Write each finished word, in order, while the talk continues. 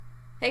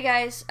Hey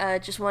guys,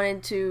 just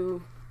wanted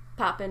to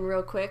pop in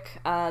real quick.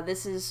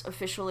 This is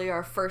officially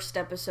our first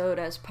episode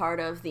as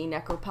part of the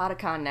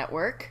Necropodicon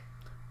Network.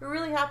 We're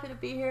really happy to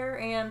be here,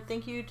 and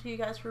thank you to you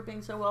guys for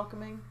being so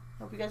welcoming.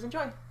 Hope you guys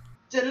enjoy.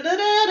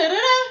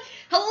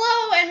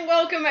 Hello and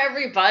welcome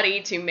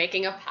everybody to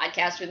Making a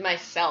Podcast with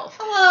Myself.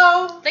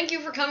 Hello. Thank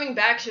you for coming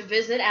back to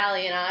visit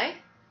Allie and I.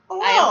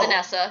 Hello. I am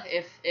Vanessa,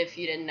 if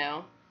you didn't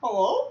know.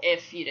 Hello.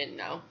 If you didn't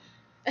know.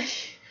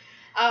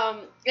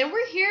 And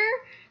we're here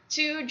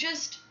to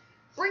just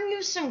bring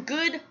you some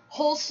good,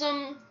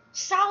 wholesome,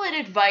 solid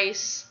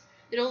advice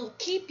that'll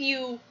keep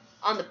you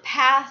on the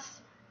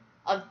path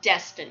of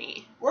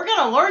destiny. We're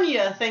gonna learn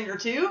you a thing or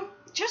two.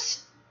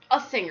 Just a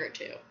thing or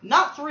two.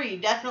 Not three.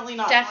 Definitely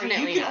not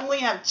Definitely three. You can not. only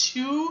have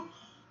two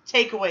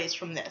takeaways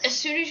from this. As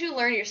soon as you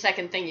learn your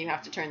second thing, you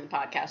have to turn the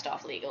podcast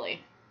off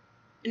legally.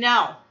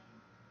 Now,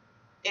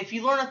 if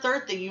you learn a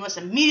third thing, you must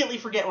immediately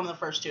forget one of the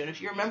first two. And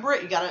if you remember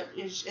it,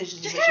 it's just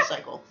a vicious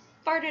cycle.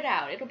 Fart it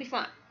out. It'll be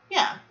fun.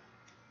 Yeah.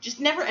 Just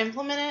never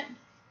implement it.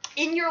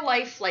 In your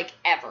life, like,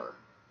 ever.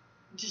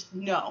 Just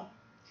no.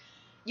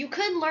 You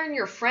could learn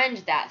your friend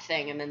that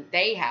thing, and then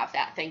they have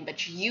that thing,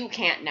 but you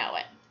can't know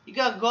it. You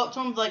gotta go up to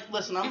them and be like,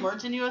 listen, I'm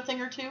learning you a thing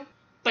or two.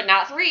 But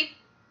not three.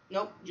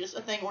 Nope, just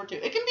a thing or two.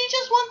 It can be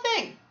just one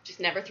thing.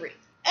 Just never three.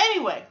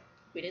 Anyway.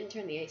 We didn't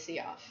turn the AC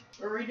off.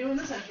 We're redoing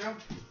this intro.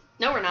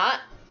 No, we're not.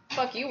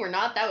 Fuck you, we're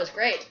not. That was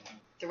great.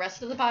 The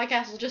rest of the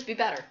podcast will just be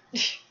better.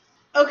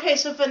 Okay,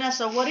 so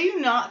Vanessa, what are you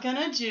not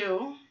gonna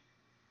do?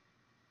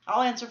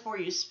 I'll answer for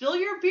you. Spill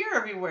your beer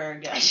everywhere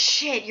again.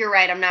 Shit, you're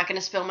right. I'm not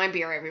gonna spill my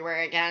beer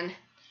everywhere again.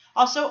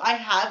 Also, I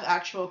have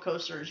actual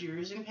coasters. You're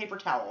using paper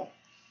towel.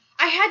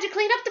 I had to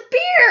clean up the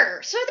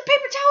beer, so the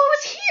paper towel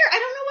was here. I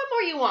don't know what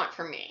more you want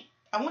from me.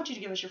 I want you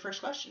to give us your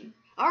first question.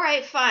 All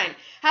right, fine.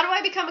 How do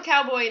I become a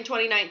cowboy in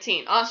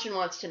 2019? Austin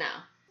wants to know.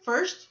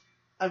 First,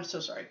 I'm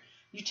so sorry.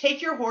 You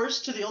take your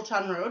horse to the Old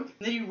Town Road, and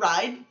then you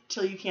ride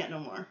till you can't no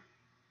more.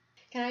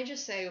 Can I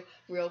just say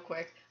real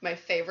quick, my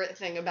favorite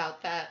thing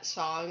about that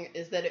song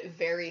is that it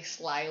very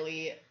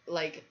slyly,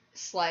 like,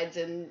 slides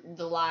in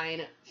the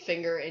line,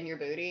 finger in your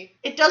booty.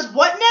 It does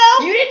what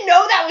now? You didn't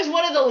know that was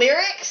one of the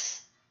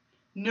lyrics?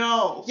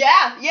 No.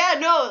 Yeah,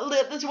 no,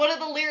 that's one of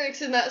the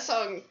lyrics in that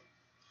song.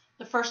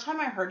 The first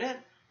time I heard it,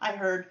 I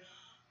heard,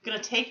 I'm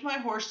gonna take my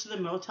horse to the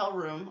motel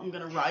room, I'm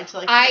gonna ride till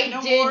I can't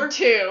no more. I did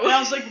too. And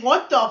I was like,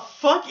 what the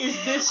fuck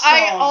is this song?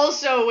 I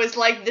also was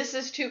like, this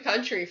is too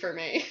country for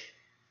me.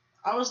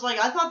 I was like,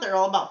 I thought they were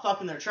all about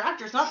fucking their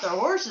tractors, not their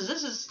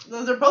horses.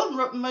 They're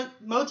both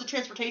modes of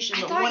transportation,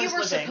 I but thought one you is were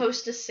living.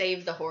 supposed to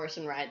save the horse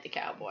and ride the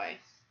cowboy.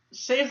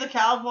 Save the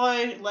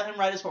cowboy, let him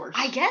ride his horse.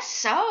 I guess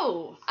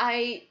so.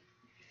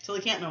 Till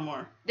he can't no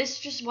more. This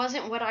just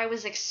wasn't what I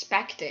was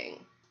expecting.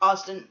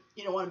 Austin,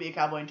 you don't want to be a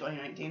cowboy in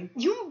 2019.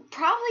 You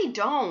probably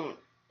don't.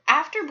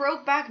 After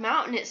Brokeback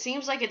Mountain, it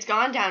seems like it's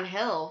gone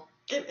downhill.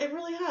 It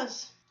really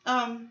has.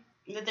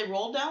 Did they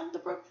roll down the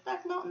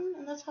Brokeback Mountain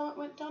and that's how it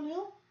went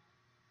downhill?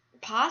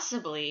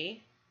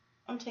 Possibly.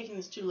 I'm taking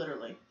this too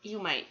literally. You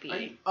might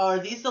be. Are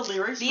these the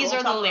lyrics? These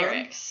are the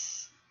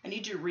lyrics. I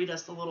need you to read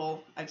us the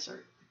little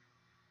excerpt.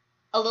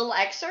 A little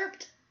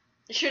excerpt?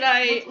 Should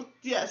I?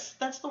 Yes,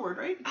 that's the word,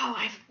 right? Oh,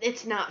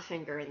 it's not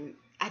fingering.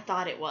 I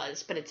thought it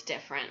was, but it's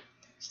different.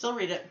 Still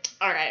read it.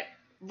 All right.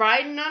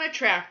 Riding on a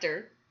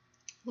tractor,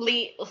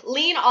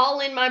 lean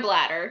all in my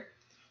bladder,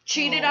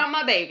 cheated on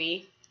my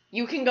baby.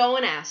 You can go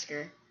and ask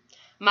her.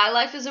 My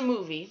life is a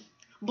movie.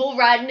 Bull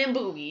riding in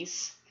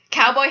boobies.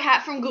 Cowboy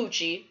hat from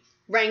Gucci.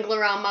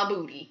 Wrangler on my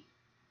booty.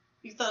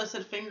 You thought I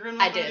said finger in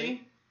my booty? did.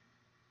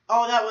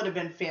 Oh, that would have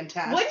been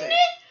fantastic. Wouldn't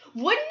it?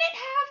 Wouldn't it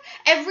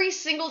have? Every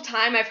single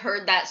time I've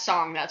heard that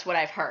song, that's what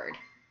I've heard.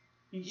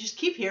 You just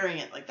keep hearing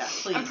it like that,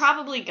 please. I'm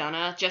probably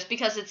gonna, just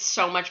because it's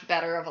so much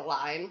better of a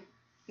line.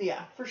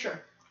 Yeah, for sure.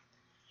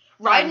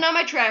 Riding on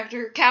my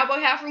tractor,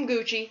 cowboy hat from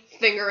Gucci,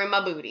 finger in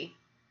my booty.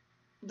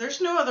 There's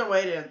no other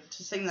way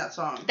to sing that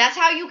song. That's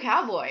how you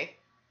cowboy.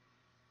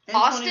 In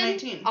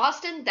 2019.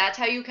 Austin, that's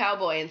how you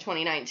cowboy in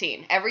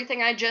 2019.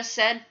 Everything I just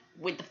said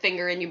with the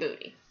finger in your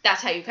booty.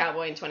 That's how you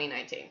cowboy in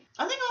 2019.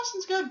 I think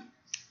Austin's good.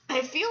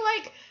 I feel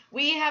like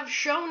we have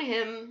shown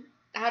him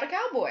how to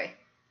cowboy.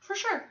 For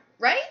sure.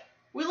 Right?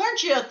 We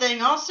learned you a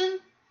thing, Austin.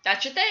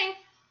 That's your thing.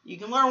 You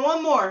can learn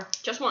one more.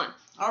 Just one.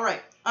 All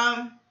right.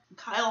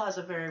 Kyle has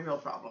a very real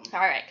problem. All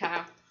right,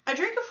 Kyle. I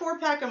drink a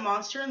 4-pack of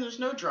Monster and there's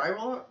no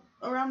drywall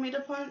around me to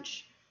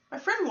punch. My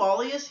friend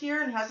Wally is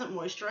here and hasn't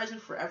moisturized in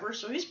forever,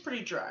 so he's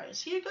pretty dry.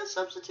 Is he a good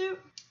substitute?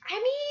 I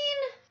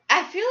mean,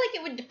 I feel like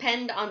it would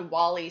depend on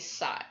Wally's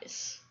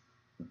size.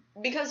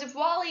 Because if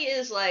Wally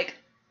is, like,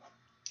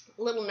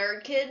 a little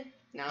nerd kid,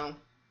 no.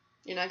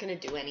 You're not going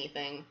to do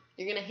anything.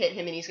 You're going to hit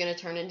him and he's going to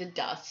turn into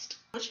dust.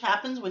 Which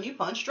happens when you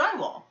punch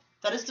drywall.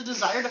 That is the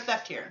desired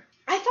effect here.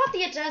 I thought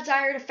the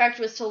desired effect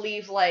was to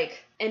leave,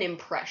 like, an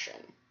impression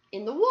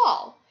in the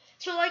wall.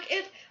 So, like,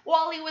 if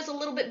Wally was a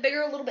little bit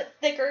bigger, a little bit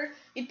thicker,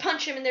 you'd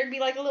punch him and there'd be,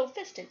 like, a little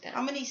fist indent.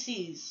 How many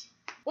C's?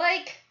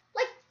 Like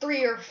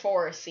 3 or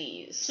 4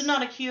 C's. So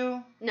not a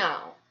Q? No.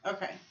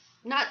 Okay.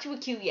 Not to a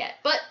Q yet,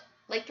 but,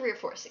 like, 3 or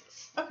 4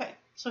 C's. Okay.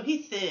 So he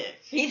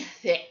thick. He's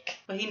thick.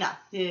 But he not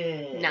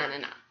thick. No.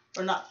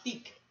 Or not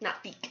thick.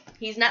 Not thick.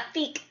 He's not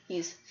thick.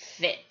 He's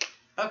thick.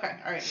 Okay,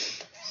 alright.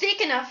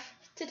 Thick enough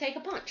to take a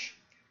punch.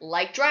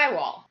 Like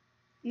drywall.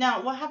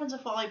 Now, what happens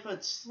if Wally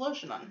puts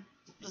lotion on?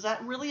 Does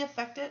that really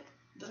affect it?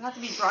 Does it have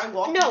to be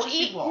drywall? No,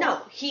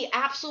 wall? he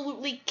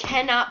absolutely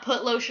cannot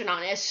put lotion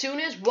on. As soon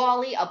as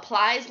Wally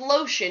applies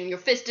lotion, your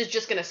fist is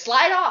just gonna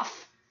slide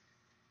off.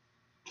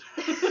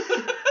 I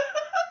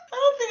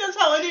don't think that's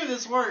how any of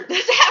this works.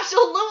 That's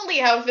absolutely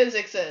how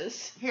physics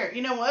is. Here,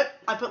 you know what?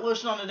 I put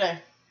lotion on today.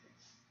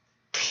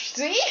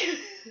 See?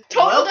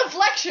 Total Well,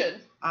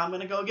 deflection. I'm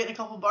gonna go get in a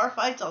couple bar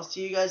fights. I'll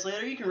see you guys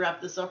later. You can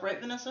wrap this up, right,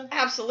 Vanessa?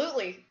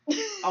 Absolutely.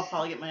 I'll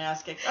probably get my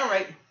ass kicked.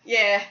 Alright.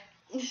 Yeah.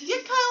 Yeah,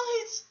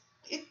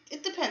 Kyle,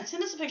 it depends.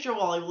 Send us a picture of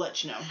Wally, we'll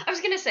let you know. I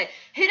was gonna say,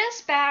 hit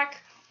us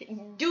back,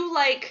 do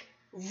like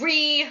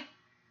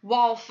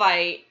wall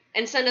fight,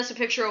 and send us a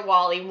picture of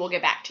Wally, and we'll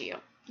get back to you.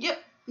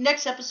 Yep.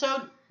 Next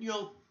episode,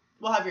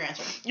 we'll have your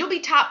answer. You'll be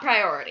top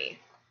priority.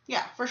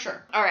 Yeah, for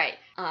sure. All right.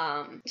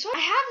 So I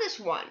have this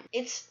one.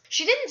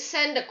 She didn't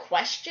send a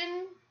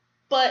question,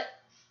 but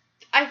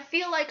I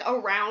feel like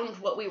around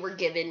what we were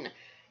given,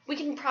 we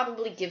can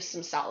probably give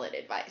some solid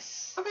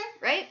advice. Okay.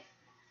 Right?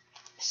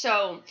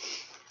 So,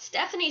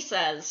 Stephanie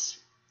says,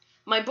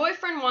 my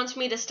boyfriend wants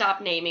me to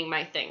stop naming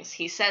my things.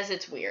 He says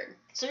it's weird.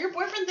 So your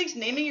boyfriend thinks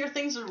naming your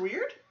things are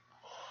weird?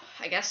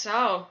 I guess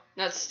so.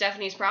 That's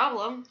Stephanie's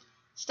problem.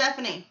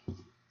 Stephanie.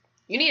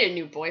 You need a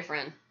new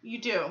boyfriend. You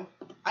do.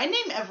 I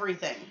name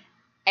everything.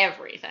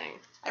 Everything.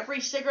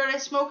 Every cigarette I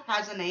smoke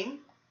has a name.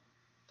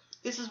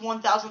 This is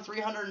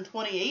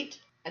 1,328.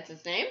 That's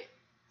his name?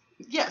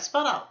 Yeah,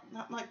 spelled out.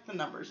 Not like the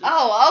numbers.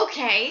 Oh,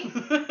 okay.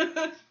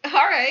 All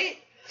right.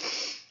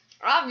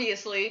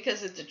 Obviously,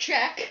 because it's a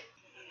check.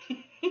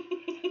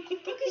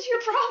 What is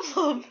your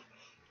problem?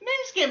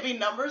 Names can't be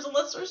numbers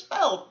unless they're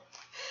spelled.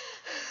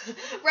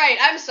 Right,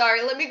 I'm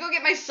sorry. Let me go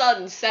get my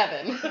son,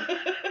 7.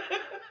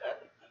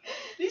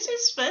 Did you say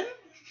Sven?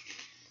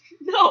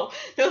 No,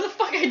 the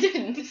fuck I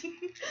didn't.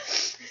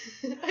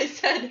 I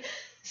said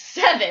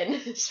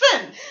 7.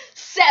 Sven.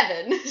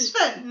 7.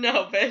 Sven.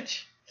 No,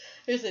 bitch.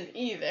 There's an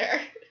E there.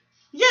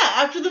 Yeah,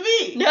 after the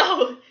V.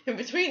 No, in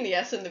between the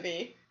S and the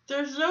V.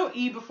 There's no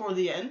E before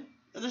the N.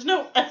 There's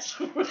no S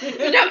before the N.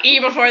 There's no E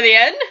before the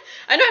N.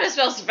 I know how to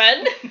spell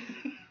Sven.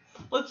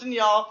 Listen,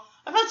 y'all.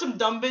 I've had some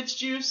dumb bitch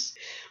juice.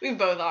 We've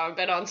both all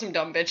been on some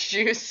dumb bitch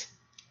juice.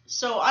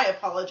 So I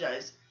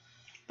apologize.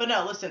 But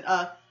no, listen,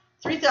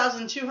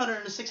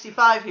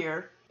 3,265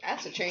 here.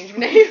 That's a change of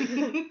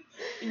name.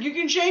 You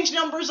can change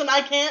numbers and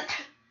I can't.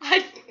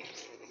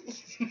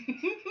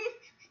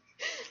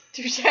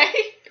 Touche.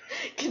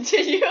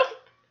 Continue.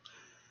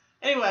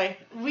 Anyway,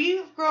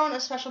 we've grown a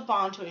special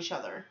bond to each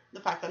other.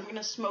 The fact that I'm going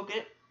to smoke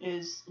it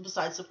is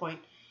besides the point.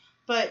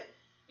 But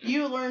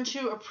you learn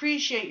to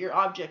appreciate your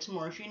objects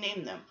more if you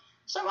name them.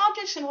 Some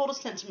objects can hold a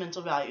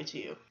sentimental value to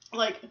you.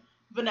 Like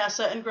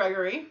Vanessa and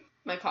Gregory.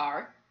 My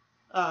car.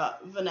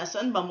 Vanessa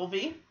and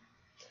Bumblebee.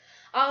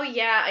 Oh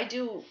yeah, I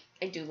do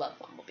love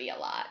Bumblebee a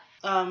lot.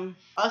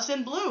 Us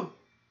and Blue.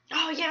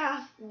 Oh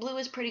yeah, Blue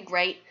is pretty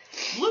great.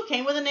 Blue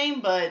came with a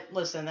name, but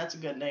listen, that's a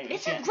good name.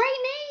 It's a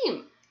great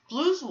name.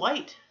 Blue's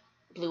white.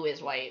 Blue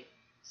is white.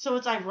 So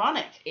it's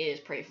ironic. It is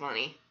pretty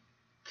funny.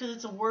 Because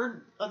it's a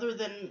word other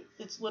than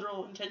its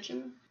literal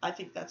intention. I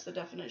think that's the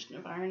definition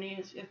of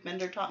irony, if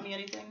Bender taught me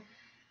anything.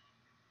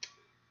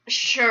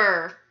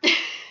 Sure.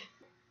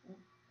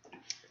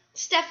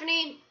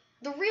 Stephanie,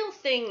 the real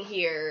thing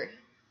here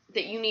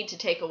that you need to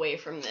take away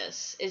from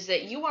this is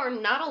that you are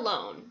not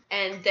alone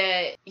and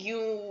that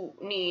you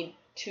need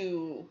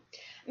to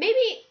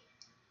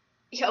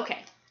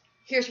okay,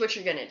 here's what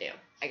you're gonna do.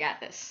 I got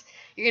this.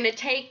 You're gonna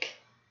take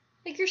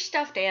like your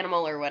stuffed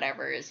animal or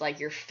whatever is like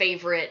your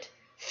favorite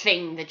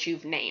thing that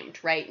you've named,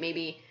 right?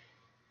 Maybe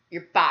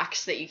your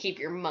box that you keep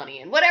your money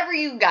in, whatever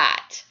you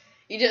got.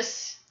 You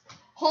just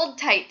hold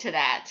tight to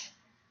that.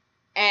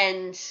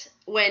 And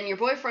when your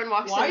boyfriend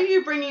walks in... Why are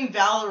you bringing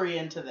Valerie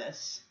into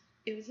this?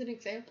 It was an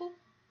example.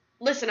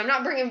 Listen, I'm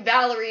not bringing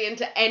Valerie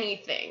into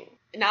anything.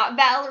 Not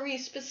Valerie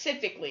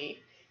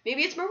specifically.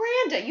 Maybe it's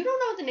Miranda. You don't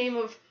know the name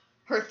of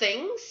her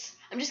things.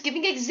 I'm just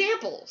giving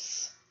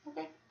examples.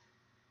 Okay.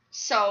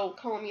 So,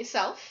 calm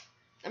yourself.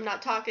 I'm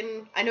not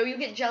talking... I know you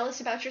get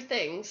jealous about your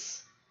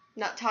things.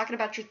 I'm not talking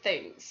about your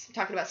things. I'm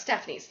talking about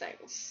Stephanie's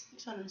things.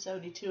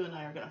 672 and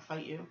I are going to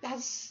fight you.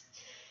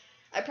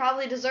 I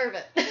probably deserve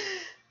it.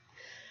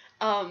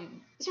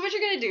 So what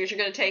you're going to do is you're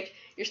going to take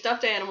your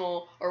stuffed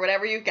animal or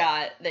whatever you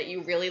got that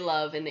you really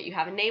love and that you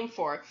have a name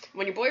for.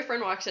 When your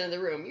boyfriend walks into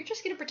the room, you're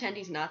just going to pretend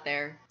he's not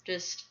there.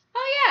 Just,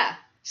 oh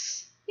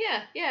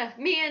yeah,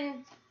 me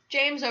and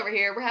James over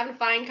here, we're having a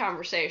fine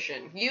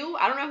conversation. You,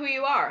 I don't know who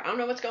you are. I don't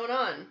know what's going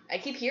on. I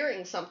keep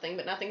hearing something,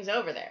 but nothing's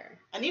over there.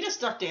 I need a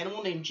stuffed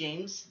animal named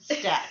James.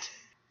 Stat.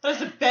 That is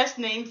the best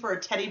name for a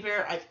teddy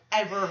bear I've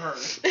ever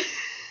heard.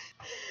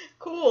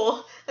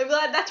 Cool. I'm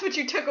glad that's what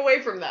you took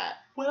away from that.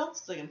 What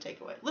else is I going to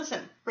take away?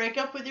 Listen, break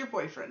up with your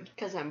boyfriend.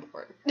 Because I'm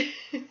bored.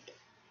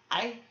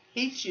 I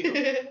Hate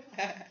you.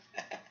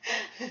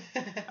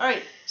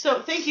 Alright,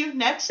 so thank you.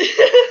 Next.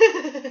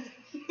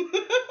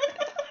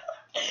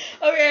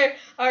 Okay,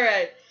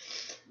 alright.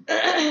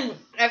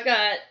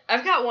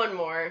 I've got one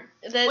more.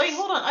 Wait,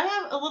 hold on. I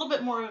have a little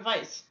bit more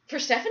advice. For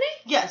Stephanie?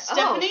 Yes,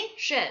 Stephanie. Oh,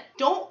 shit.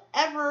 Don't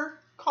ever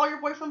call your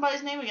boyfriend by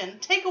his name again.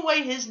 Take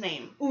away his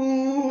name.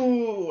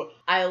 Ooh,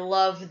 I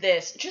love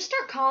this. Just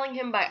start calling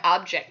him by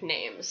object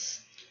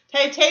names.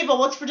 Hey, table,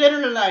 what's for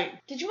dinner tonight?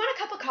 Did you want a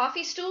cup of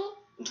coffee, stool?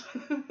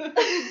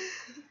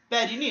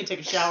 Bed, you need to take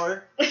a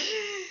shower.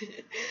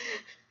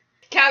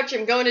 Couch,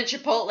 I'm going to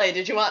Chipotle.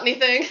 Did you want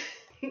anything?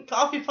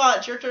 Coffee pot,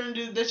 it's your turn to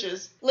do the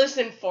dishes.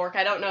 Listen, Fork,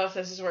 I don't know if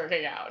this is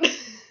working out.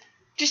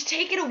 Just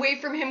take it away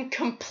from him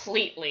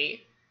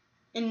completely.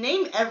 And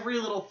name every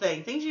little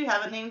thing. Things you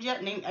haven't named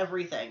yet, name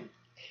everything.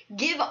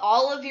 Give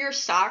all of your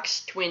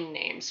socks twin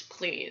names,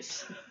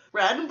 please.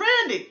 Brad and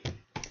Brandy.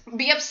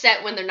 Be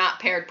upset when they're not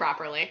paired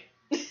properly.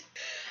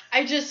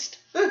 I'm just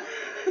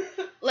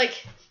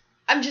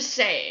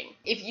saying,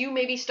 if you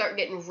maybe start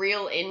getting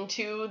real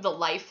into the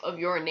life of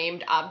your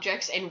named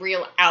objects and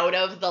real out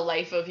of the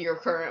life of your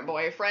current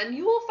boyfriend,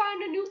 you will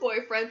find a new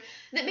boyfriend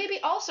that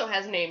maybe also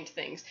has named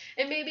things.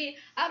 And maybe,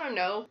 I don't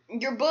know,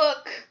 your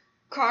book,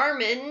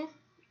 Carmen,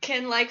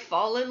 can,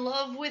 fall in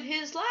love with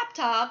his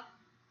laptop,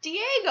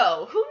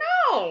 Diego. Who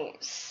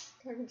knows?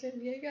 Carmen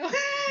Sandiego.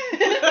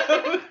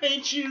 I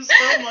hate you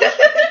so much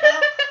right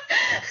now.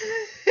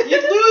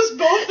 You'd lose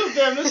both of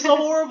them. This is a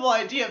horrible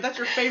idea. If that's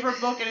your favorite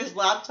book and his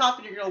laptop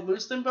and you're going to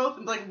lose them both,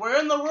 and where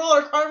in the world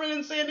are Carmen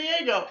and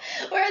Sandiego?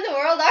 Where in the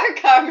world are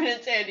Carmen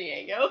and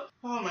Sandiego?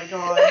 Oh my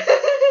god.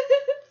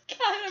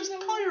 Just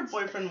call your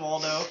boyfriend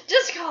Waldo.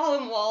 Just call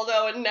him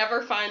Waldo and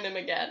never find him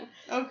again.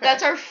 Okay.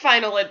 That's our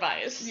final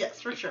advice.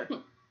 Yes, for sure.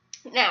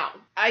 Now,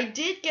 I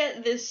did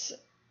get this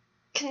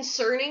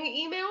concerning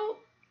email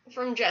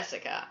from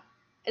Jessica.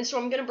 And so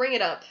I'm going to bring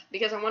it up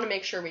because I want to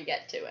make sure we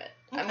get to it.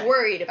 Okay. I'm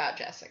worried about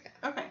Jessica.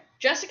 Okay.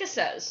 Jessica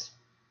says,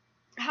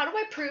 how do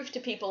I prove to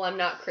people I'm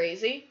not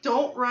crazy?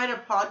 Don't write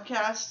a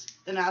podcast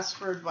and ask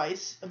for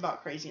advice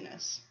about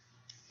craziness.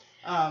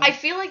 I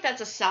feel like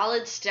that's a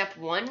solid step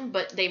one,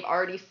 but they've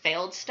already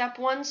failed step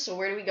one, so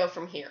where do we go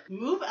from here?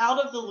 Move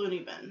out of the loony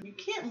bin. You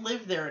can't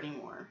live there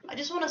anymore. I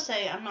just want to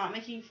say I'm not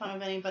making fun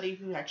of anybody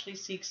who actually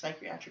seeks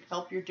psychiatric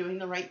help. You're doing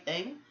the right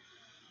thing.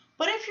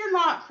 But if you're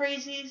not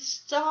crazy,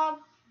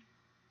 stop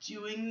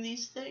doing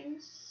these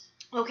things.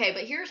 Okay,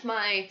 but here's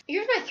my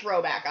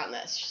throwback on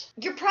this.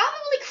 You're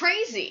probably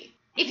crazy.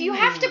 If you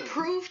have to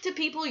prove to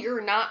people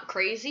you're not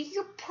crazy,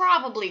 you're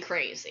probably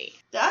crazy.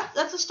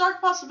 That's a stark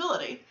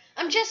possibility.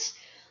 I'm just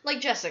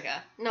like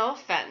Jessica. No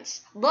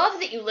offense.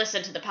 Love that you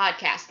listen to the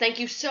podcast. Thank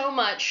you so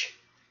much.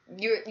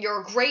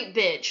 You're a great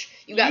bitch.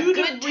 You got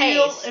good taste.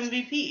 Real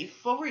MVP,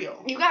 for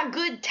real. You got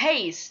good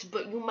taste,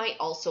 but you might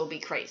also be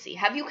crazy.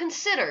 Have you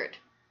considered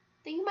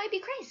that you might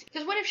be crazy?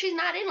 Because what if she's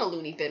not in a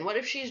loony bin? What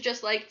if she's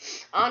just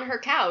on her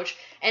couch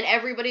and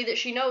everybody that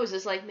she knows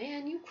is like,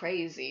 man, you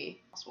crazy?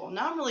 Well,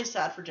 now I'm really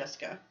sad for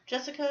Jessica.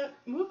 Jessica,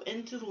 move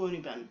into the loony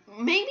bin.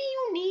 Maybe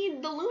you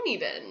need the loony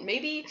bin.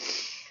 Maybe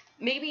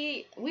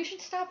we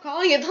should stop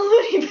calling it the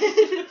loony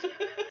bin.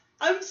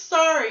 I'm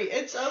sorry.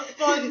 It's a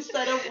fun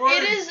set of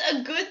words.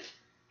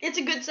 It's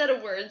a good set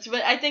of words,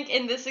 but I think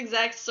in this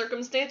exact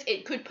circumstance,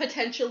 it could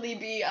potentially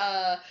be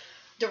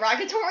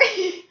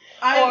derogatory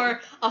or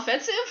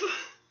offensive.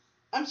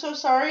 I'm so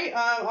sorry.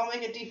 I'll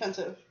make it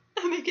defensive.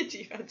 I'll make it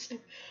defensive.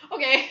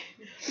 Okay.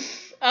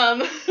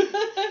 I'm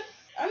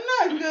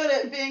not good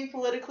at being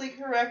politically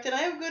correct, and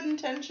I have good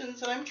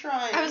intentions, and I'm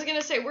trying. I was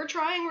gonna say, we're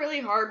trying really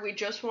hard. We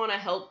just want to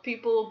help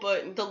people,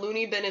 but the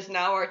loony bin is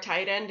now our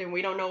tight end, and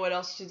we don't know what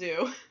else to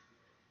do.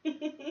 I'll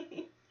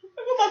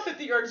go about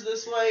 50 yards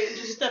this way and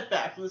just step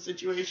back from the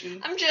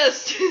situation.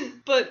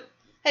 But...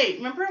 Hey,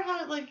 remember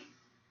how,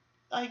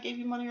 I gave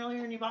you money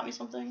earlier and you bought me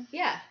something?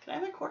 Yeah. Can I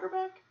have a quarter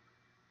back?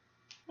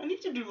 I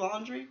need to do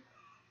laundry.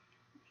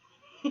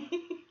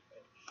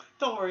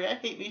 Don't worry, I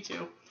hate me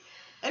too.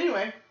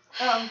 Anyway,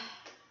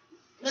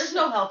 there's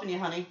no helping you,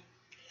 honey.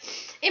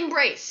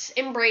 Embrace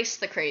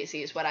the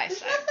crazy is what I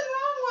say. There's nothing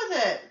wrong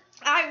with it.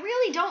 I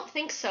really don't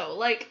think so.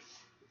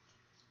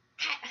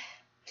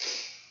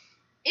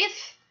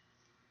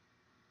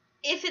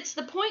 If it's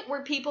the point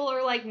where people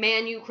are like,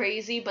 man, you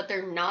crazy, but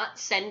they're not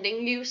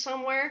sending you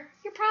somewhere,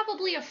 you're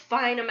probably a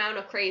fine amount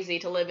of crazy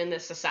to live in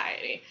this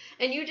society.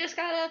 And you just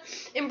gotta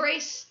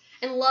embrace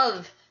and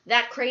love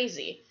that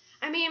crazy.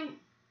 I mean,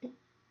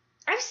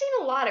 I've seen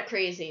a lot of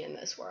crazy in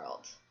this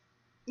world.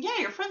 Yeah,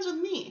 you're friends with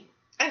me.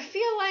 I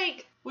feel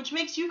like... Which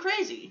makes you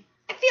crazy.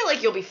 I feel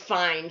like you'll be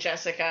fine,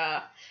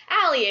 Jessica.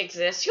 Allie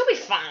exists. You'll be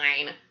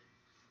fine.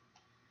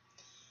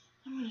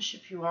 I'm gonna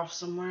ship you off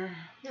somewhere.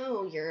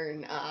 No, you're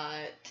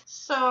not.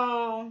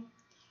 So,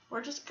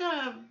 we're just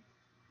gonna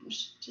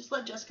just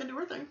let Jessica do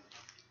her thing.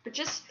 But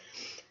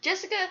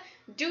Jessica,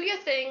 do your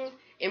thing.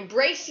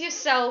 Embrace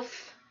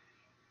yourself.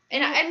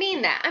 And I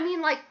mean that. I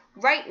mean,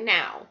 right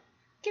now.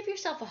 Give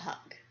yourself a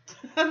hug.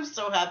 I'm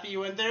so happy you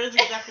went there. That's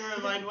exactly where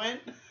my mind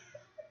went.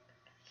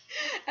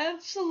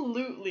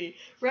 Absolutely.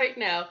 Right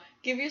now,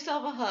 give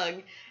yourself a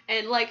hug.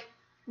 And,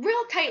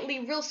 real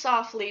tightly, real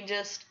softly,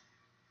 just,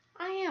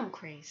 I am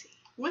crazy.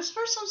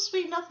 Whisper some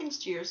sweet nothings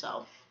to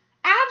yourself.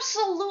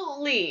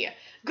 Absolutely!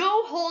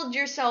 Go hold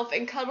yourself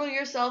and cuddle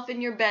yourself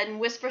in your bed and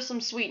whisper some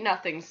sweet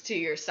nothings to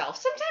yourself.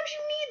 Sometimes you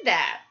need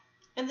that.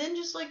 And then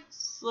just, like,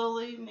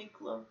 slowly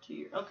make love to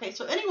your... Okay,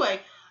 so anyway,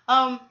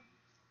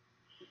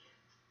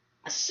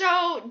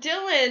 So,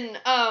 Dylan,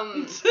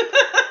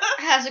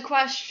 has a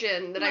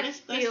question that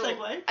nice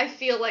segue. I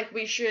feel like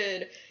we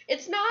should...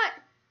 It's not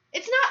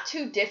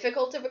too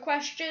difficult of a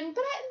question,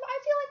 but I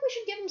feel like we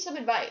should give him some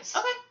advice.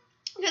 Okay.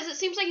 Because it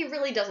seems like he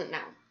really doesn't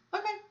know.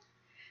 Okay.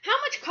 How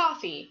much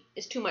coffee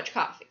is too much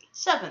coffee?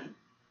 7.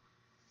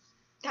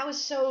 That was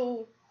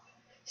so...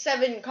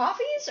 7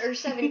 coffees? Or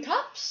 7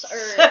 cups? Or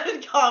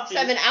 7 coffees.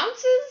 7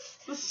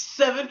 ounces?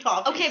 7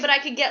 coffees. Okay, but I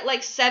could get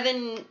like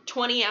 7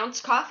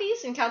 20-ounce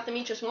coffees and count them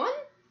each as one?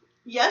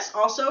 Yes,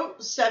 also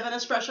 7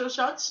 espresso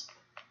shots.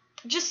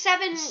 Just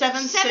 7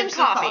 sips coffees. of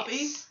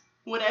coffee.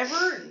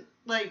 Whatever,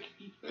 like,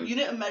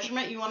 unit of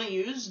measurement you want to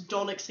use,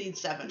 don't exceed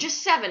 7.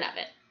 Just 7 of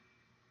it.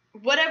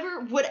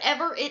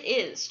 Whatever it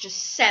is, just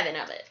 7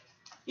 of it.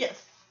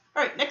 Yes.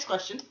 Alright, next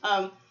question.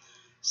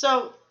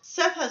 So,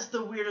 Seth has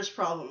the weirdest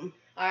problem.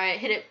 Alright,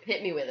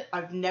 hit me with it.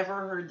 I've never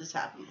heard this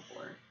happen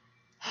before.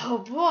 Oh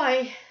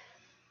boy.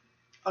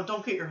 Oh,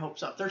 don't get your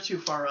hopes up. They're too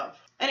far up.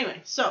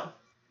 Anyway, so,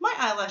 my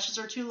eyelashes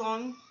are too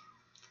long.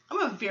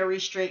 I'm a very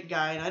straight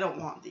guy, and I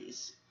don't want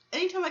these.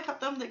 Anytime I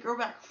cut them, they grow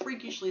back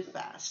freakishly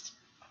fast.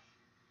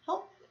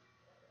 Help?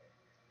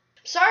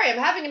 Sorry, I'm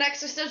having an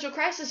existential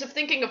crisis of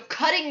thinking of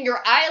cutting your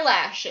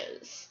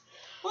eyelashes.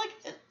 Like,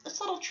 a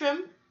subtle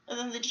trim, and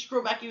then they just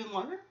grow back even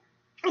longer?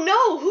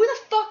 No, who the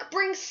fuck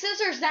brings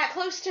scissors that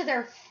close to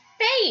their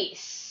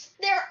face?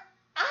 Their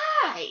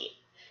eye.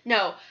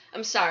 No,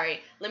 I'm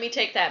sorry. Let me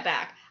take that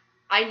back.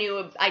 I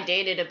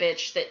dated a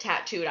bitch that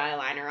tattooed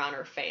eyeliner on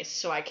her face,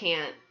 so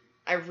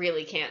I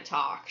really can't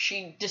talk.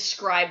 She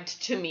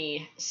described to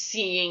me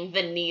seeing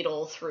the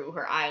needle through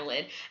her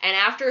eyelid, and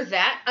after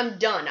that, I'm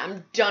done.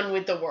 I'm done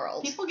with the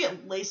world. People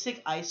get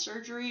LASIK eye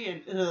surgery,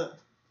 and ugh.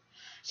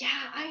 Yeah,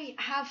 I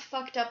have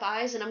fucked up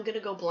eyes, and I'm gonna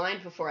go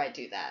blind before I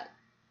do that.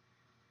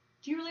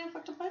 Do you really have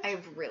fucked up eyes? I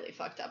have really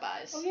fucked up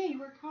eyes. Oh yeah, you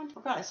wear contact.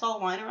 Oh god, I saw a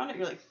line around it.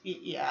 You're like,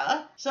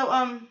 yeah.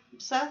 So,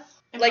 Seth,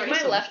 Like, my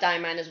embrace 'em. left eye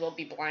might as well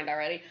be blind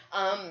already.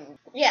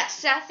 Yeah,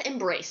 Seth,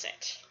 embrace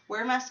it.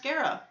 Wear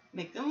mascara.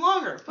 Make them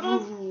longer. Put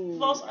on Ooh.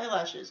 false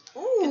eyelashes.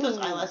 Ooh. Get those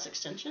eyelash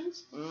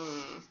extensions.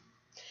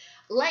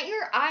 Let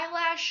your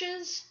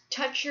eyelashes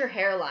touch your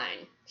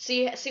hairline.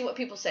 See what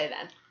people say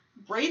then.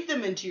 Braid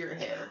them into your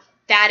hair.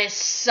 That is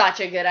such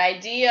a good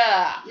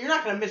idea. You're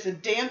not going to miss a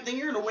damn thing.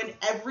 You're going to win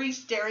every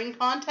staring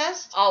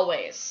contest.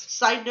 Always.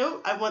 Side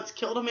note, I once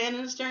killed a man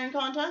in a staring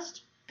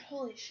contest.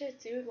 Holy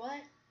shit, dude,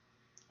 what?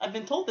 I've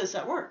been told this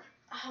at work.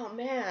 Oh,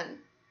 man.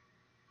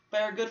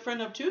 By our good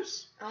friend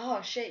Obtuse.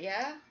 Oh, shit,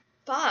 yeah?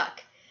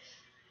 Fuck.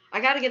 I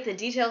gotta get the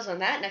details on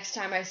that next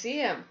time I see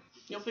him.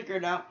 You'll figure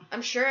it out.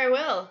 I'm sure I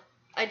will.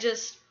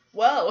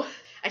 Whoa.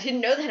 I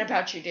didn't know that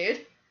about you,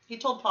 dude. He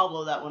told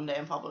Pablo that one day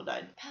and Pablo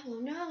died. Pablo,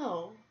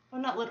 no.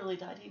 Well, not literally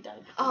died. He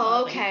died.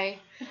 Oh, okay.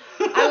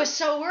 I was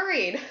so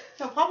worried.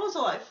 No, Pablo's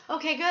alive.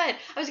 Okay, good.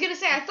 I was gonna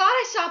say, I thought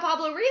I saw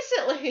Pablo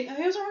recently.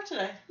 He was at work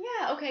today.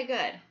 Yeah, okay,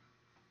 good.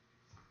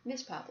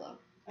 Miss Pablo.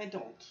 I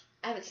don't.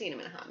 I haven't seen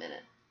him in a hot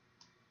minute.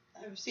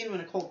 I've seen him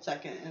in a cold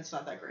second, and it's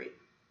not that great.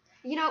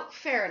 You know,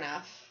 fair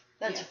enough.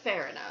 That's Yeah.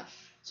 fair enough.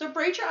 So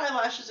braid your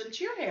eyelashes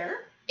into your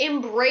hair.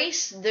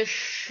 Embrace the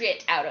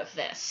shit out of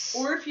this.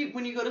 Or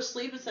when you go to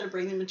sleep, instead of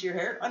braiding them into your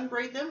hair,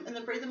 unbraid them and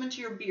then braid them into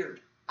your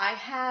beard. I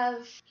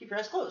have... Keep your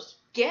eyes closed.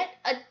 Get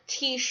a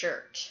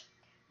t-shirt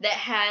that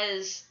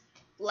has,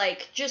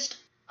 like, just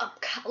a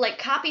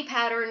copy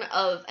pattern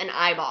of an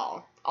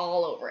eyeball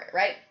all over it,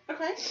 right?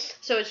 Okay.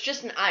 So it's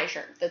just an eye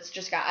shirt that's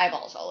just got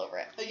eyeballs all over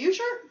it. A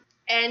U-shirt?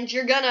 And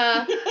you're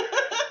gonna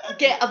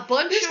get a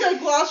bunch You're just of gonna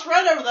gloss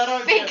right over that,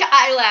 aren't fake you?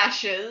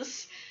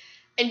 eyelashes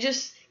and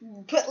just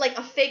put, like,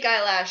 a fake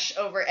eyelash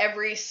over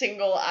every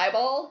single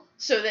eyeball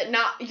so that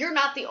you're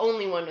not the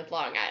only one with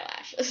long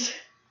eyelashes.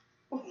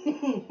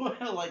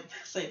 I like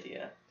this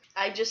idea.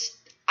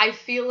 I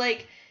feel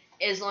like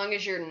as long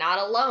as you're not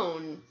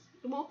alone,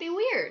 it won't be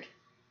weird.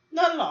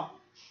 Not at all.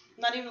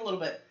 Not even a little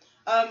bit.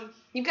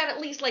 You've got at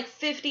least, like,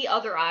 50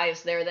 other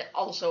eyes there that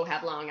also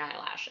have long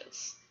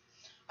eyelashes.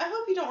 I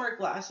hope you don't wear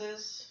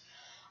glasses.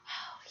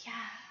 Oh, yeah.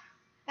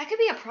 That could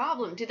be a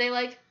problem. Do they,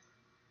 like,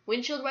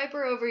 windshield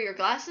wiper over your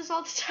glasses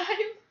all the time?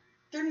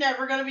 They're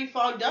never gonna be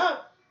fogged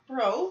up,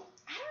 bro.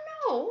 I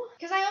don't know.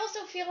 Because I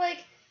also feel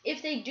like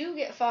if they do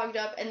get fogged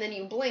up and then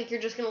you blink,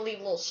 you're just going to leave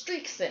little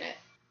streaks in it.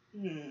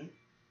 Can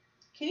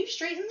you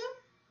straighten them?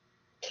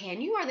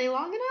 Can you? Are they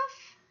long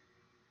enough?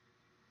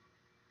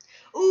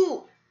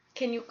 Ooh,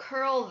 can you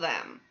curl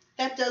them?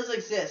 That does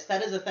exist.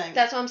 That is a thing.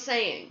 That's what I'm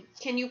saying.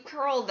 Can you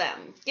curl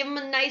them? Give them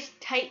a nice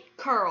tight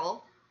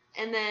curl,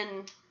 and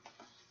then...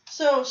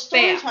 So,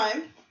 story Bam.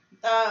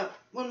 time.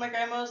 When my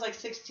grandma was like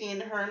 16,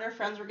 her and her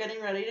friends were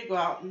getting ready to go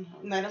out and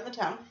night on the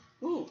town.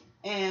 Ooh,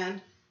 And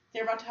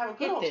they're about to have a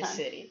good hit old this time.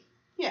 city.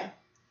 Yeah.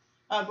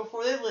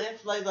 Before they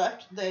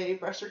left, they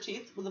brushed their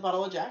teeth with a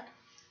bottle of Jack.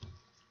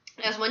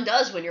 As one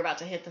does when you're about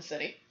to hit the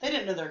city. They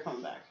didn't know they were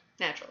coming back.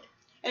 Naturally.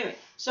 Anyway,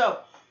 so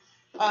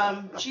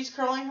she's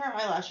curling her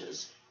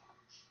eyelashes.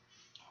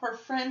 Her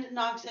friend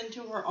knocks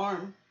into her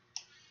arm.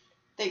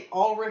 They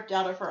all ripped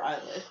out of her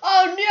eyelid.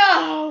 Oh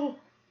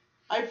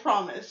no! I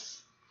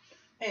promise.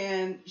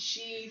 And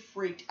she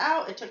freaked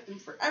out. It took them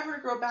forever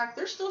to grow back.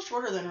 They're still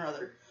shorter than her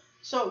other.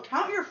 So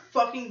count your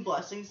fucking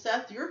blessings,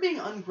 Seth. You're being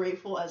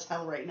ungrateful as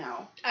hell right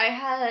now. I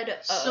had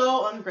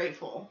so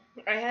ungrateful.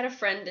 I had a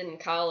friend in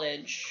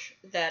college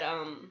that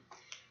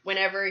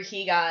whenever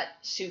he got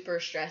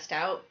super stressed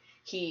out,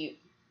 he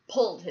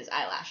pulled his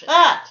eyelashes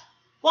out.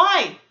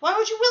 Why? Why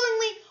would you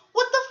willingly?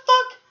 What the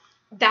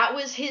fuck? That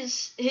was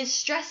his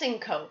stressing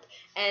cope,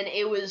 and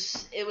it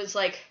was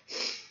like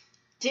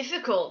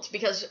difficult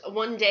because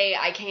one day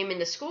I came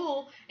into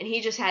school and he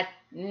just had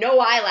no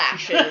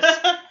eyelashes,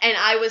 and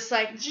I was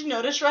like, did you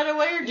notice right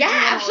away? Or did yeah, you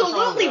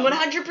know absolutely,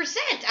 100%.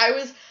 I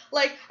was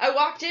like, I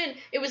walked in,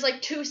 it was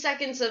like 2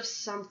 seconds of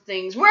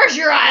something's. Where's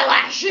your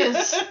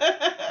eyelashes?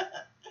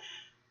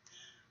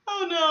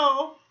 Oh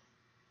no.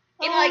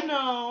 And, Oh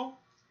no.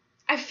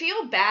 I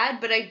feel bad,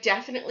 but I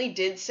definitely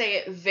did say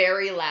it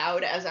very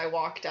loud as I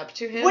walked up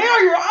to him. Where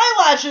are your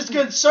eyelashes,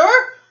 good sir?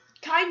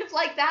 Kind of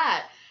like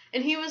that.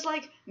 And he was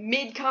like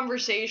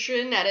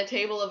mid-conversation at a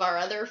table of our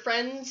other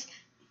friends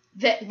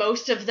that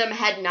most of them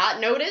had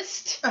not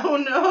noticed. Oh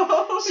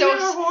no. So you're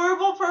a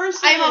horrible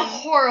person. I'm a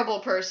horrible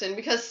person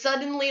because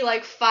suddenly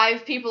like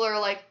 5 people are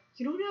like,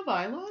 you don't have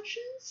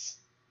eyelashes?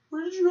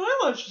 Where did your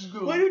eyelashes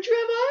go? Why don't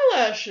you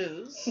have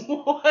eyelashes?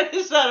 Why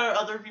is that our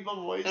other people's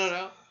voice? I don't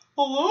know.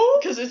 Hello?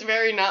 Because it's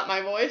very not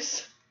my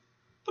voice.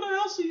 But I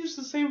also use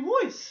the same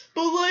voice.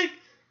 But like,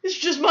 it's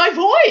just my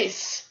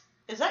voice.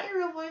 Is that your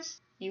real voice?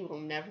 You will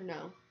never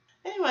know.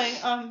 Anyway,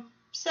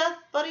 Seth,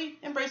 buddy,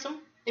 embrace them.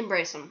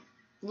 Embrace them.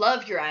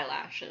 Love your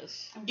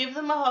eyelashes. Give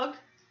them a hug.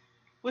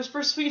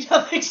 Whisper sweet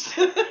nothings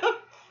to them.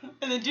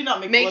 And then do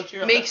not make love to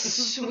your Make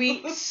eyelashes.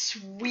 sweet,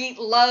 sweet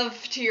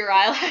love to your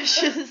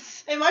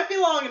eyelashes. It might be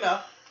long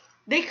enough.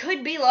 They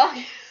could be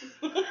long.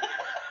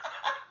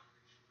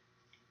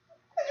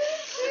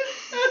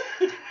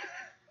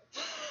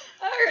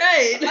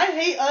 Alright. I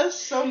hate us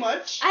so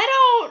much. I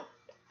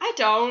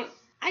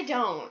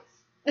don't.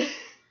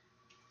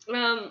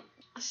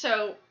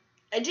 So,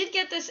 I did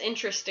get this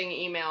interesting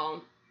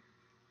email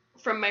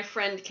from my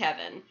friend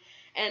Kevin.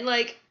 And,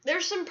 like,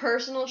 there's some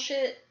personal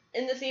shit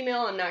in this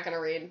email I'm not gonna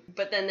read.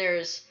 But then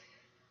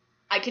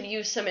I could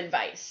use some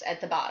advice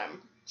at the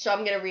bottom. So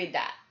I'm gonna read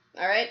that.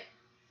 Alright?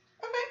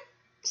 Okay.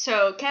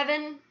 So,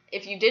 Kevin,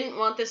 if you didn't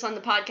want this on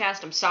the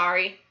podcast, I'm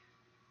sorry.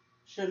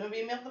 Shouldn't have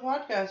emailed the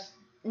podcast.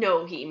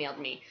 No, he emailed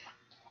me.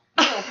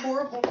 You're a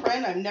horrible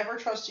friend. I've never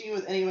trusted you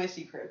with any of my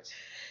secrets.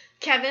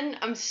 Kevin,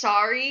 I'm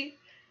sorry,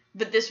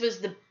 but this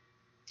was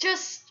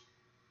just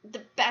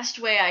the best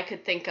way I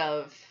could think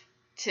of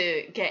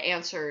to get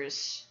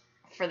answers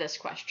for this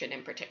question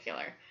in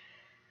particular.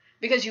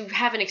 Because you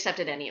haven't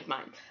accepted any of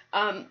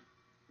mine.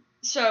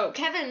 So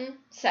Kevin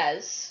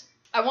says,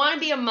 I want to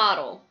be a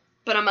model,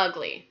 but I'm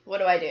ugly. What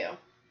do I do?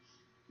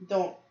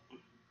 Don't.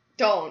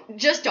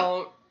 Just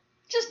don't.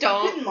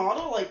 You can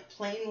model, like,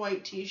 plain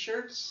white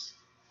t-shirts.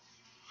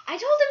 I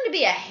told him to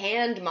be a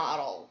hand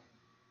model.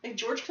 Like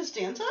George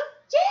Costanza?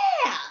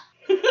 Yeah!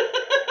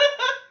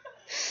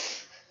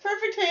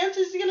 Perfect hands?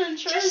 Is he gonna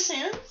insure his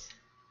hands?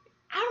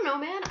 I don't know,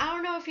 man. I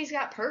don't know if he's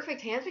got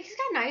perfect hands, but he's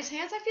got nice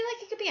hands. I feel like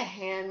he could be a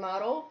hand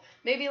model.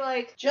 Maybe,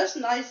 like... Just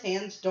nice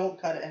hands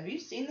don't cut it. Have you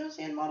seen those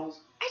hand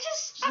models?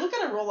 Just look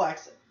at a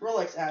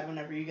Rolex ad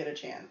whenever you get a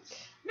chance.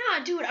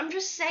 Nah, dude, I'm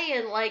just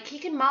saying, like, he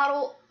can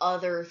model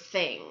other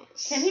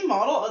things. Can he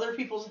model other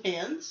people's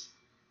hands?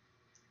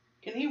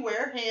 Can he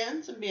wear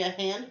hands and be a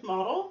hand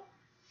model?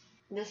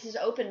 This has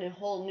opened a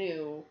whole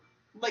new...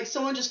 Like,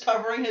 someone just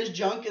covering his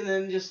junk and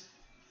then just...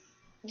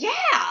 Yeah,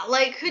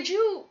 like, could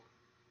you...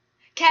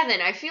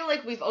 Kevin, I feel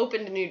like we've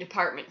opened a new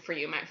department for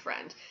you, my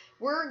friend.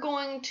 We're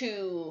going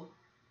to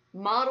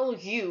model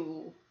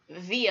you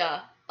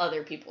via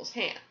other people's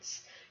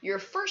hands. Your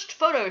first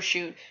photo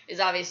shoot is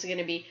obviously going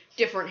to be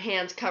different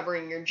hands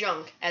covering your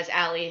junk, as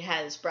Allie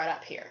has brought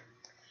up here.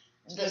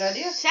 Good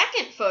idea.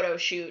 Second photo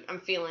shoot,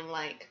 I'm feeling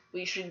like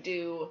we should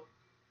do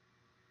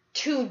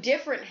 2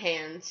 different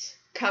hands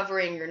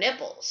covering your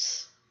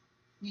nipples.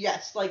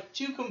 Yes, like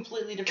 2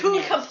 completely different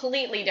hands. 2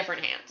 completely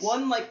different hands.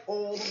 One, like,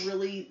 old,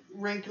 really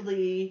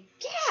wrinkly,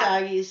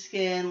 saggy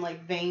skin,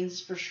 like,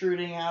 veins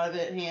protruding out of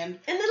it hand.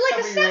 And then, like,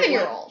 a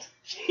 7-year-old.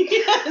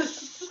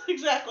 Yes,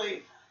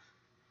 exactly.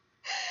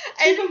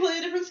 And 2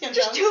 completely different skin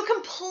just tones. 2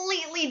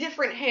 completely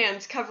different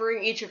hands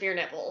covering each of your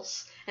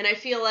nipples. And I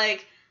feel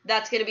like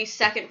that's going to be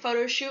second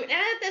photo shoot. And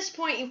at this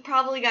point, you've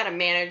probably got a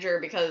manager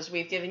because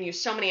we've given you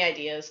so many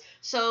ideas.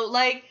 So,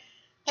 like...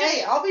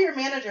 Hey, I'll be your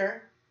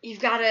manager. You've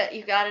got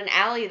an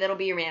Allie that'll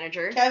be your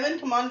manager. Kevin,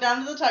 come on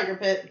down to the tiger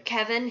pit.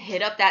 Kevin,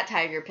 hit up that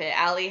tiger pit.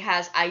 Allie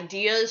has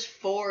ideas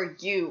for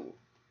you.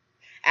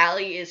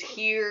 Allie is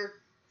here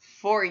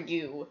for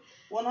you.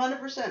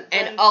 100%.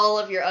 And all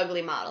of your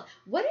ugly model.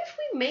 What if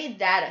we made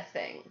that a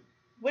thing?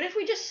 What if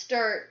we just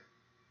start,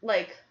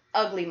 like,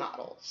 ugly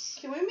models?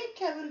 Can we make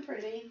Kevin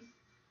pretty?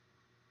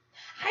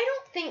 I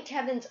don't think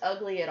Kevin's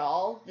ugly at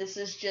all. This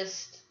is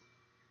just...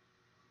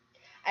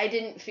 I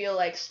didn't feel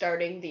like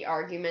starting the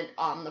argument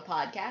on the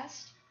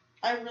podcast.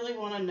 I really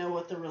want to know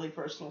what the really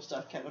personal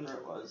stuff Kevin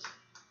wrote was.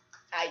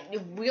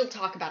 We'll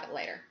talk about it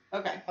later.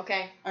 Okay.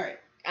 Okay? Alright.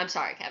 I'm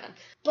sorry, Kevin.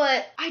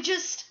 But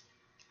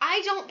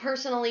I don't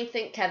personally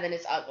think Kevin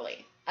is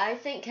ugly. I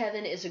think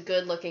Kevin is a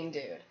good-looking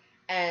dude.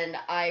 And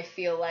I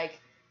feel like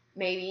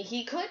maybe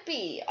he could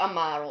be a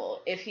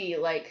model if he,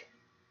 like,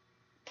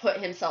 put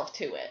himself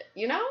to it,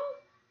 you know?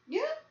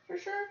 Yeah, for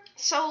sure.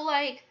 So,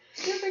 like...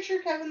 Is there a picture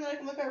of Kevin that I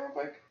can look at real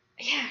quick?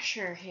 Yeah,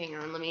 sure. Hang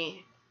on. Let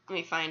me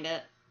find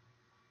it.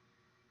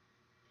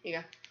 Here you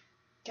go.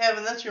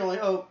 Kevin, that's your only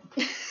hope.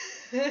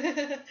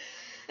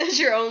 That's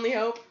your only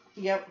hope?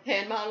 Yep.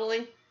 Hand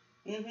modeling?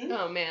 Mm-hmm.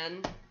 Oh,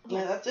 man.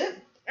 Yeah, that's it.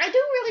 I do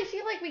really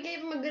feel like we gave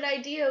him a good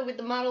idea with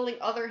the modeling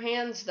other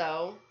hands,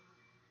 though.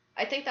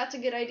 I think that's a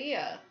good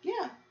idea.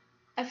 Yeah.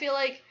 I feel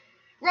like,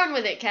 run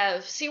with it,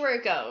 Kev. See where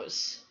it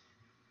goes.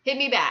 Hit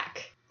me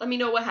back. Let me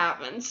know what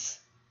happens.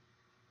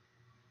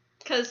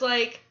 Because,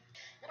 like,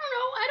 I don't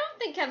know. I don't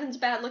think Kevin's a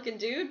bad-looking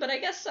dude, but I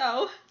guess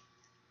so.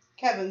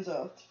 Kevin's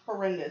a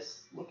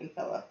horrendous looking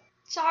fella.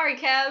 Sorry,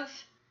 Kev.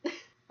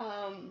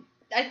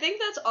 I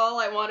think that's all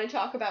I want to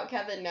talk about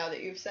Kevin now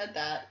that you've said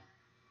that.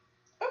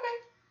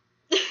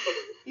 Okay.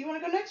 You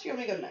want to go next or you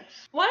want me to go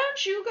next? Why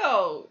don't you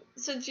go,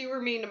 since you were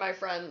mean to my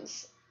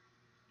friends?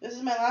 This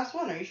is my last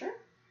one, are you sure?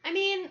 I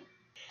mean,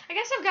 I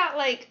guess I've got,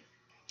 like,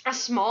 a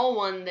small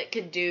one that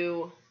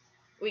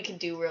we could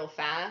do real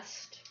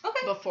fast.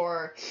 Okay.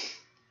 Before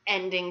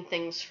ending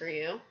things for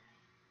you.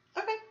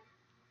 Okay.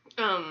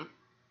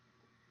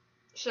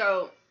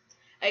 So,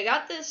 I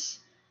got this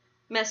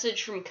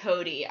message from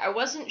Cody. I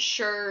wasn't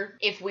sure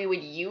if we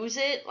would use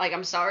it. Like,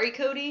 I'm sorry,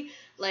 Cody.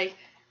 Like,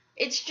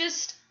 it's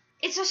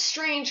a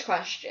strange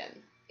question.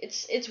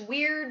 It's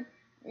weird.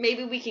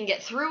 Maybe we can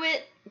get through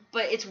it,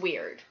 but it's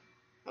weird.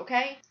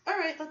 Okay?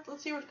 Alright,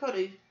 let's see what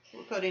Cody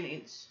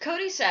needs.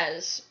 Cody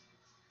says,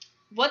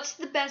 what's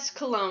the best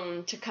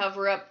cologne to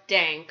cover up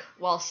dank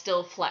while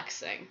still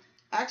flexing?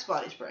 Axe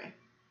body spray.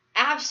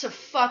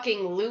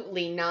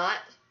 Abso-fucking-lutely not.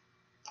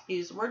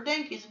 We're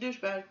dank, he's a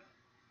douchebag.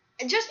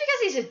 Just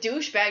because he's a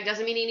douchebag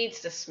doesn't mean he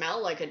needs to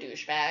smell like a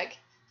douchebag.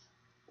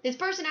 His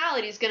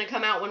personality is gonna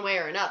come out one way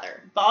or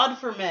another. Bod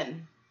for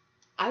men.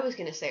 I was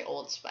gonna say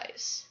Old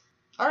Spice.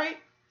 Alright.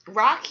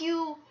 Rock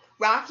you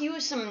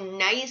some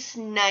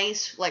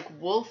nice, like,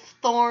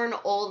 Wolfthorn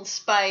Old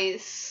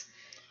Spice.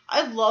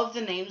 I love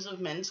the names of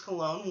men's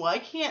cologne.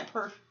 Why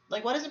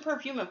doesn't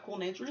perfume have cool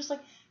names? We're just like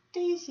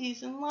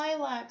daisies and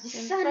lilacs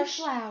and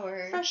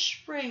Sunflower.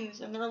 fresh springs,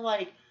 and they're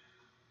like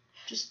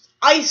just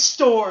ice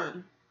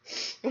storm.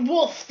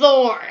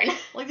 Wolfthorn.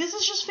 Like, this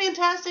is just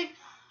fantastic.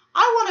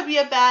 I want to be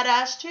a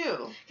badass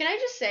too. Can I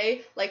just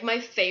say, like, my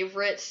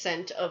favorite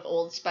scent of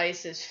Old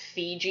Spice is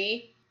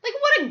Fiji. Like,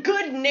 what a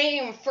good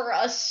name for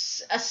a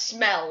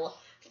smell.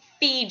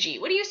 Fiji.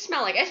 What do you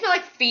smell like? I smell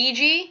like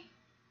Fiji.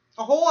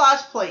 A whole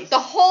ass place. The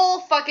whole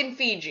fucking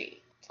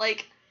Fiji.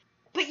 Like,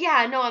 but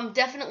yeah, no, I'm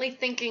definitely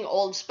thinking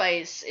Old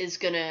Spice is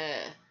gonna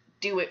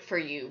do it for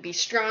you. Be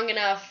strong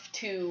enough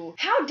to...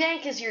 How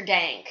dank is your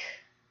dank?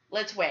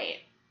 Let's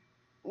wait.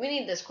 We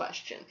need this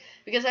question.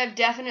 Because I've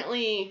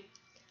definitely,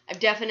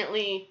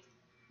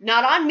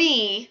 not on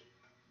me,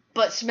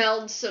 but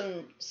smelled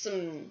some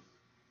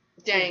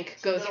dank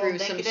go through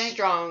some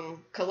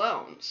strong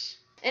colognes.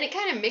 And it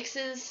kind of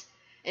mixes,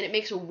 and it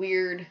makes a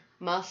weird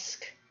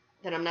musk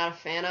that I'm not a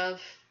fan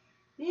of.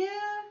 Yeah,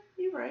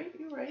 you're right.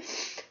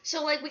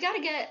 So, like, we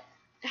gotta get...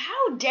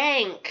 How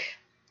dank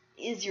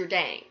is your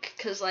dank?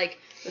 Because, like...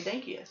 The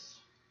dankiest.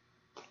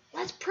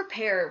 Let's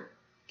prepare...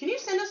 Can you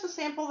send us a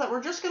sample that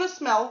we're just gonna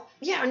smell?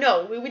 Yeah,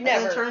 no, we would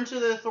never. And then turn to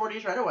the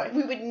authorities right away.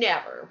 We would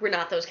never. We're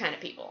not those kind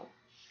of people.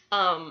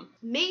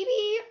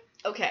 Maybe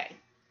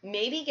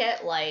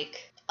get,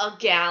 like, a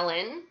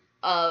gallon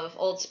of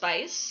Old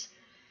Spice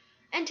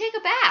and take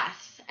a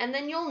bath. And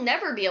then you'll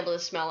never be able to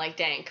smell like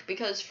dank,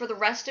 because for the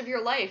rest of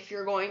your life,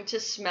 you're going to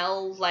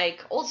smell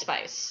like Old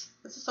Spice.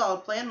 That's a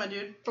solid plan, my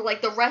dude. For,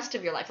 like, the rest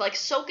of your life. Like,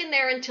 soak in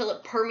there until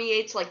it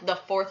permeates, like, the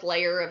fourth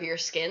layer of your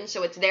skin,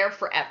 so it's there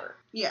forever.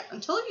 Yeah,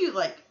 until you,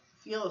 like,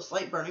 feel a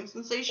slight burning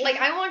sensation.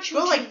 Like, I want you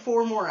go, to... like,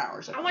 4 more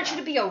hours. I want you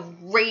to be a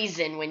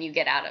raisin when you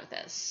get out of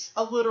this.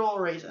 A literal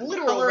raisin.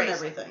 Literal Color raisin.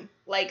 And everything.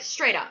 Like,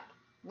 straight up.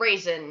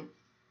 Raisin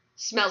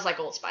smells like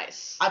Old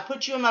Spice. I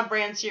put you in my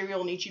bran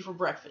cereal and eat you for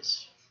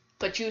breakfast.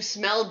 But you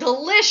smell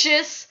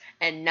delicious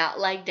and not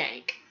like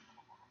dank.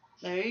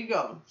 There you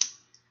go.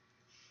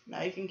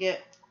 Now you can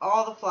get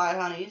all the fly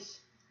honeys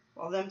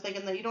while them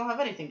thinking that you don't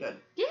have anything good.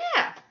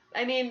 Yeah.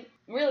 I mean,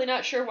 really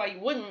not sure why you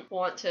wouldn't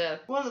want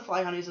to... One of the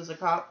fly honeys is a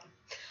cop.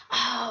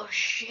 Oh,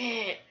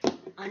 shit.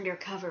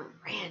 Undercover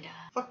Miranda.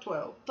 Fuck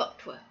 12. Fuck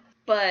 12.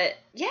 But,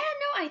 yeah,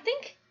 no, I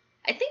think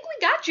we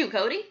got you,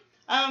 Cody.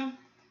 Yeah,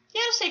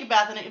 just take a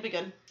bath in it. You'll be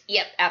good.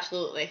 Yep,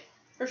 absolutely.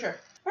 For sure.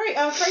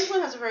 Alright, Franklin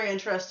has a very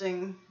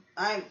interesting...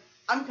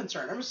 I'm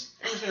concerned. I'm just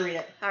gonna read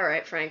it.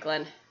 Alright,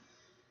 Franklin.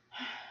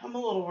 I'm a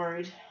little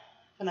worried,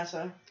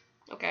 Vanessa.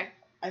 Okay.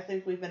 I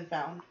think we've been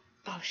found.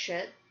 Oh,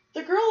 shit.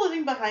 The girl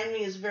living behind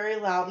me is very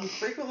loud and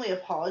frequently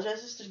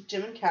apologizes to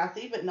Jim and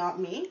Kathy, but not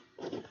me.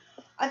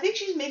 I think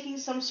she's making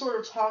some sort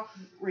of talk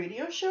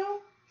radio show.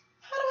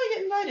 How do I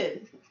get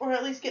invited? Or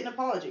at least get an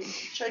apology?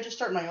 Should I just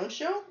start my own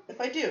show?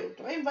 If I do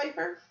I invite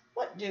her?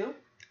 What do?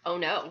 Oh,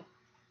 no.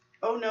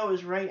 Oh no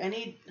is right. I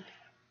need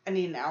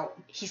an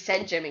out. He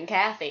said Jim and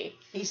Kathy.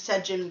 He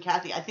said Jim and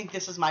Kathy. I think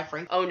this is my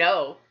Franklin. Oh,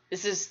 no.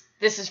 This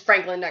is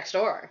Franklin next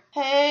door.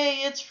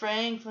 Hey, it's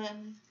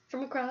Franklin.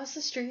 From across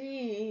the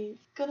street.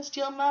 Gonna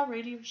steal my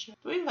radio show.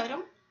 Do we invite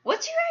him?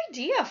 What's your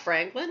idea,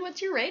 Franklin?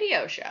 What's your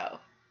radio show?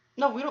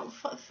 No, we don't.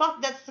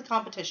 Fuck, that's the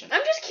competition.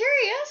 I'm just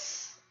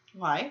curious.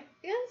 Why?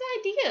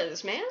 It's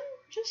ideas, man.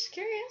 Just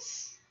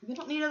curious. We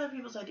don't need other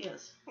people's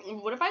ideas.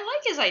 What if I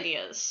like his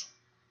ideas?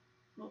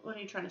 What are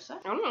you trying to say?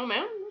 I don't know,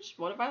 man.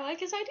 What if I like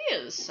his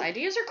ideas?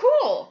 Ideas are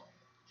cool.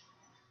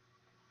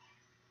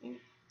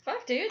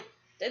 Fuck, dude.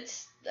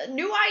 It's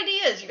new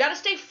ideas. You gotta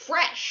stay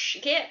fresh.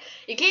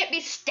 You can't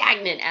be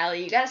stagnant,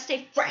 Allie. You gotta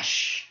stay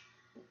fresh.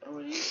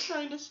 What are you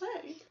trying to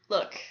say?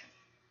 Look,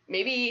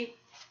 maybe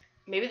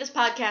this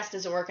podcast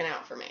isn't working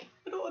out for me.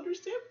 I don't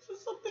understand. This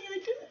is something I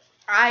did.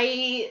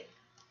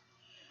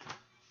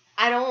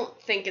 I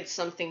don't think it's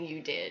something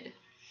you did.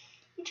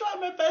 I'm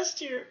trying my best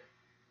here.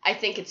 I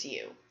think it's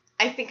you.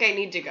 I think I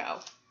need to go.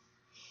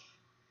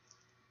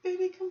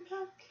 Baby, come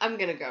back. I'm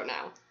gonna go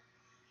now.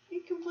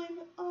 You can blame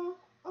it all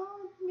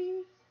on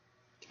me.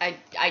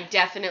 I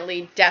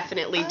definitely do.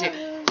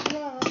 I was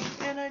wrong,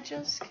 and I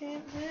just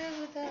can't live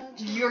without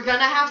you. You're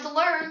gonna have to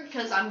learn,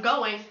 because I'm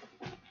going.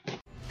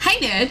 Hey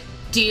nerd,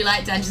 do you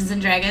like Dungeons and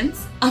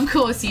Dragons? Of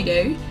course you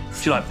do.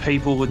 Do you like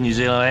people with New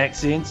Zealand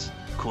accents?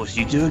 Of course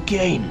you do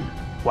again.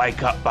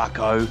 Wake up,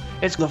 bucko.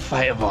 It's the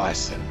fate of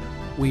Ison.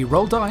 We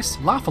roll dice,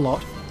 laugh a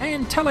lot,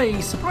 and tell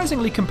a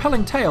surprisingly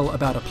compelling tale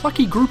about a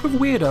plucky group of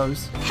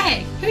weirdos.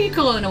 Hey, who you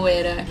calling a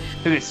weirdo?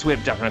 Who gets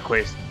swept up in a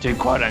quest to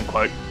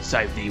quote-unquote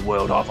save the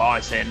world off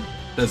Ison.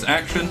 There's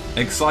action,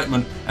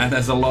 excitement, and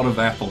there's a lot of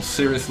apples.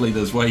 Seriously,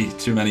 there's way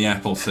too many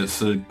apples.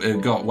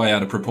 It got way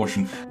out of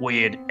proportion.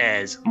 Weird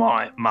as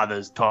my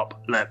mother's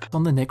top lip.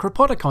 On the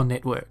Necropodicon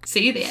Network.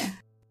 See you there.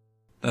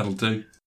 That'll do.